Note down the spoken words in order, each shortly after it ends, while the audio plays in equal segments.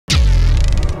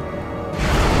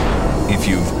If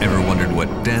you've ever wondered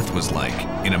what death was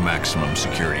like in a maximum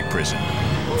security prison,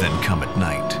 then come at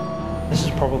night. This is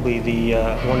probably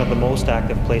one of the most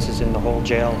active places in the whole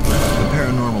jail. The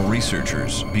paranormal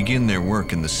researchers begin their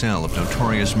work in the cell of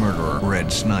notorious murderer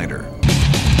Red Snyder.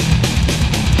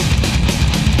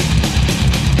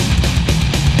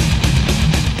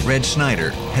 Red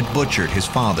Snyder had butchered his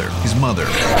father, his mother,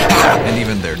 and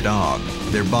even their dog.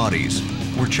 Their bodies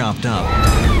were chopped up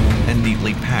and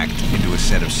neatly packed into a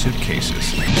set of suitcases.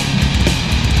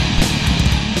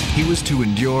 He was to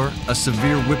endure a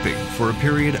severe whipping for a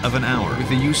period of an hour with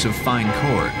the use of fine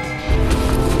cord,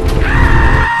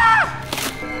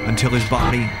 until his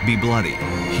body be bloody.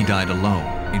 He died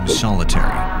alone in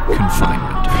solitary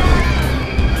confinement.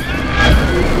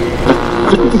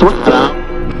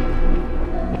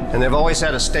 And they've always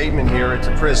had a statement here at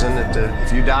the prison that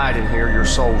if you died in here, your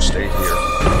soul stayed here.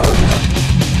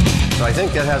 So I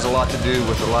think that has a lot to do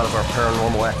with a lot of our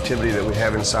paranormal activity that we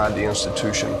have inside the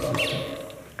institution.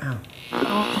 Oh.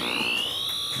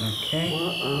 Okay.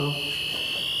 Uh-oh.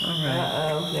 All right.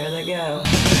 Uh-oh, there they go.